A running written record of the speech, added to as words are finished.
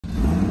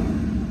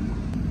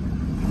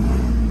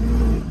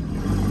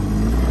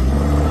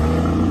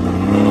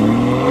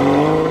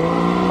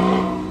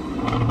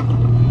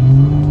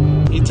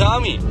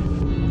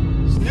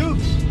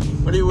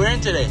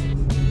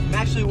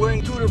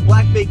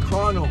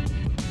Chrono.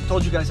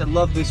 Told you guys I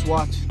love this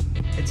watch.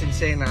 It's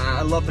insane.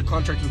 I love the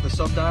contrast with the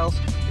sub-dials.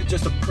 It's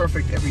just a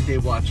perfect everyday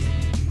watch.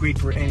 Great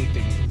for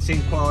anything.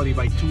 Same quality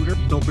by Tudor.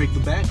 Don't break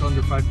the bank,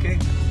 under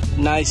 5K.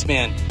 Nice,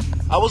 man.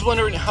 I was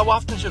wondering, how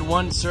often should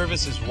one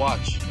service his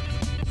watch?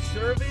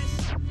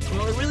 Service?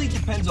 Well, it really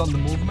depends on the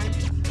movement.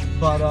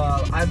 But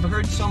I've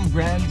heard some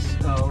brands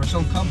or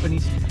some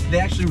companies, they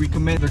actually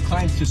recommend their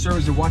clients to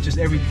service their watches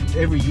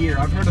every year.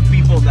 I've heard of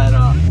people that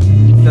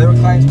were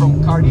clients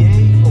from Cartier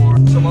or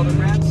some other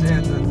brands,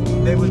 and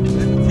they would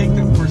take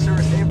them for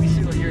service every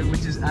single year,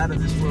 which is out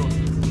of this world.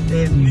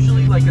 And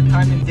usually, like a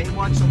time and day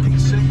watch, something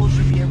simple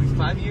should be every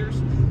 5 years.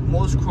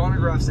 Most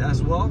chronographs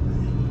as well.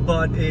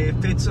 But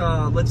if it's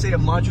let's say a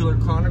modular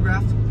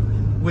chronograph,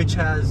 which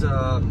has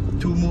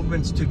 2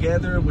 movements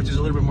together, which is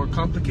a little bit more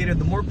complicated,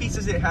 the more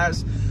pieces it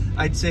has,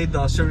 I'd say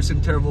the service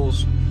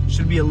intervals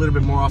should be a little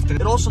bit more often.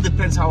 It also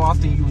depends how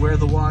often you wear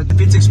the watch.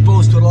 If it's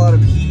exposed to a lot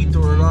of heat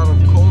or a lot of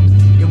cold,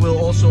 it will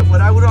also.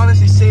 What I would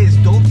honestly say is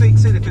don't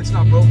fix it if it's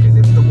not broken.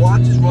 If the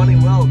watch is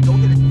running well,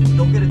 don't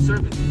get it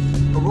serviced.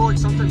 A Rolex,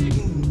 sometimes you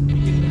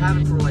can have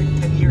it for like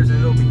 10 years and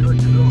it'll be good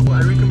to go.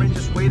 I recommend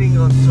just waiting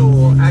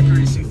until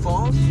accuracy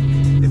falls.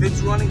 If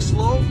it's running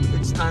slow,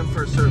 it's time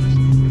for a service.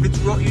 If it's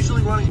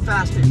usually running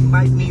fast, it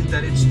might mean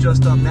that it's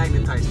just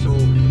magnetized. So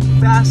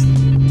fast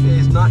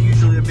is not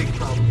usually a big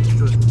problem.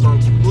 Just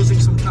losing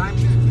some time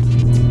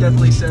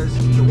definitely says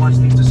the watch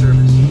needs a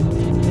service.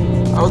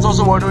 I was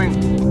also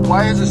wondering,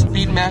 why is the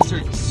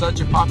Speedmaster such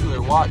a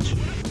popular watch?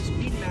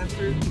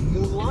 Speedmaster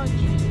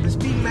Moonwatch. The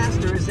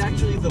Speedmaster is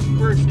actually the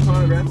first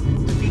chronograph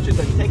to feature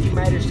the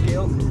Cayman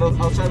scale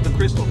outside of the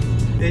crystal.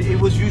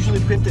 It was usually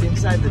printed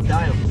inside the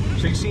dial.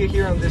 So you see it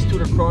here on this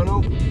Tudor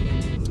Chrono.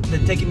 The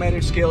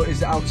Cayman scale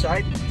is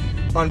outside.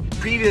 On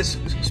previous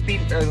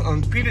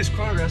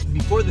chronographs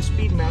before the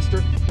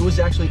Speedmaster, it was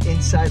actually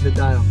inside the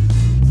dial.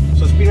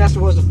 So Speedmaster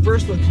was the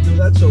first one to do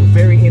that. So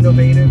very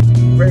innovative,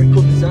 very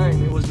cool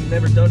design. It was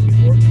never done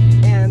before.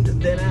 And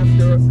then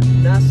after,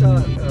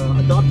 NASA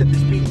adopted the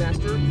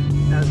Speedmaster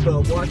as the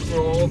watch for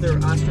all their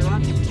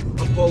astronauts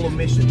Apollo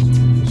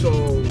missions.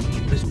 So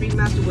the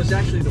Speedmaster was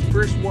actually the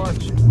first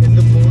watch in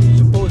the moon,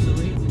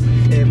 supposedly.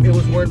 It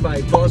was worn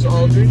by Buzz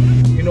Aldrin.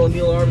 You know,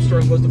 Neil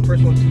Armstrong was the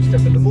first one to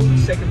step in the moon.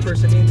 The second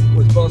person in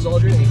was Buzz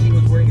Aldrin, and he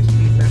was wearing a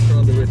Speedmaster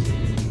on the wrist.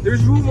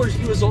 There's rumors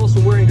he was also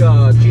wearing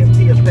a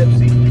GMT, a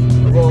Pepsi,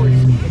 a Rolex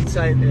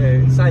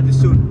inside the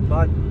suit,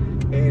 but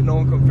no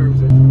one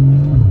confirms it.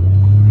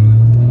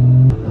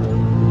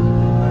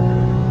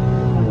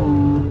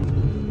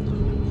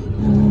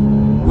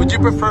 Would you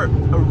prefer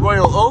a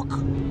Royal Oak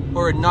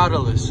or a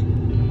Nautilus? A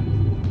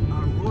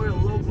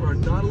Royal Oak or a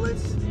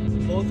Nautilus,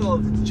 both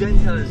of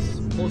Genta's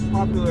most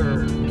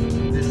popular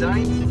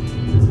designs.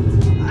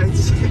 I'd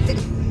say,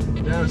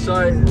 I'm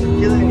sorry, I'm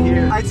killing it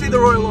here. I'd say the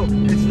Royal Oak.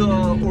 It's the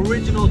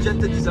original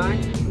Genta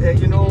design.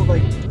 You know,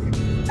 like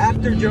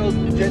after Gerald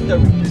Genta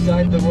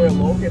redesigned the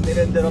Royal Oak, and it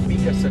ended up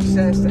being a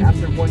success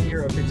after 1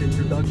 year of its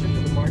introduction to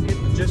the market.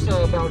 Just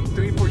about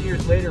 3-4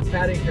 years later,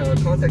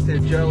 Patek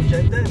contacted Gerald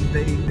Genta, and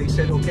they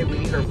said, okay, we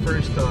need our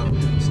first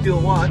steel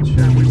watch,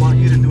 and we want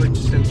you to do it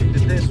just since you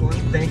did this one.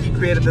 Then he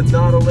created the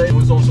Nautilus. It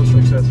was also a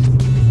success.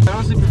 I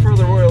honestly prefer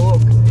the Royal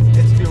Oak.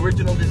 It's the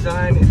original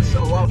design. It's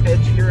a lot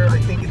edgier. I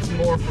think it's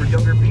more for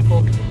younger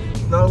people.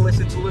 Nautilus,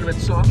 it's a little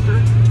bit softer.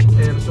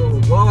 And so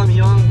while I'm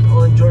young,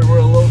 I'll enjoy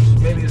Royal Oaks.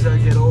 Maybe as I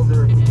get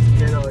older,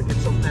 get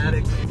some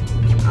Pateks.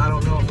 I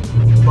don't know.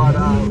 But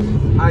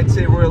I'd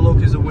say Royal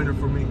Oak is a winner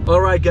for me.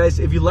 Alright guys,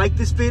 if you like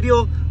this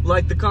video,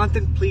 like the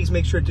content, please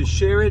make sure to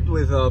share it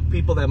with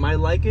people that might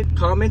like it.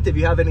 Comment if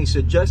you have any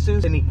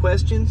suggestions, any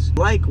questions,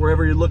 like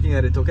wherever you're looking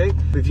at it, okay?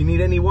 If you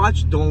need any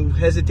watch, don't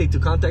hesitate to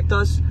contact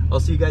us.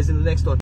 I'll see you guys in the next one.